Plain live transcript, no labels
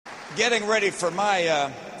Getting ready for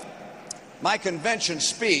my convention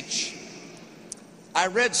speech, I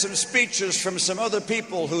read some speeches from some other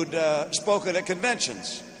people who'd spoken at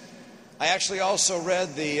conventions. I actually also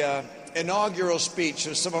read the inaugural speech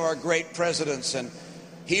of some of our great presidents and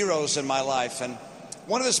heroes in my life. And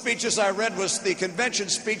one of the speeches I read was the convention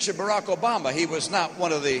speech of Barack Obama. He was not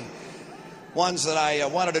one of the ones that I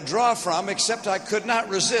wanted to draw from, except I could not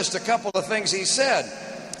resist a couple of things he said,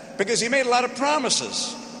 because he made a lot of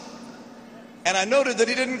promises. And I noted that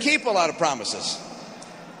he didn't keep a lot of promises.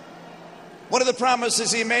 One of the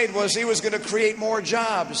promises he made was he was going to create more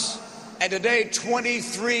jobs. And today,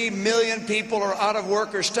 23 million people are out of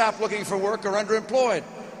work or stopped looking for work or underemployed.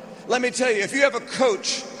 Let me tell you, if you have a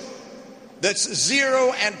coach that's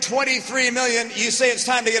 0 and 23 million, you say it's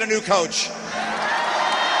time to get a new coach.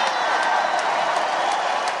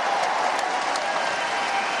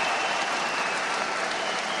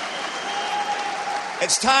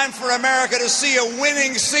 It's time for America to see a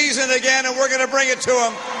winning season again, and we're going to bring it to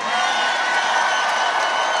them.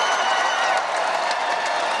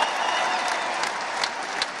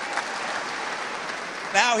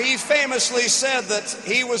 Now, he famously said that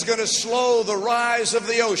he was going to slow the rise of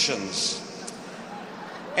the oceans,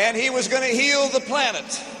 and he was going to heal the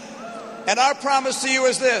planet. And our promise to you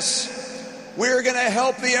is this: we're going to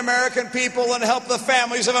help the American people and help the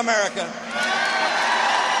families of America.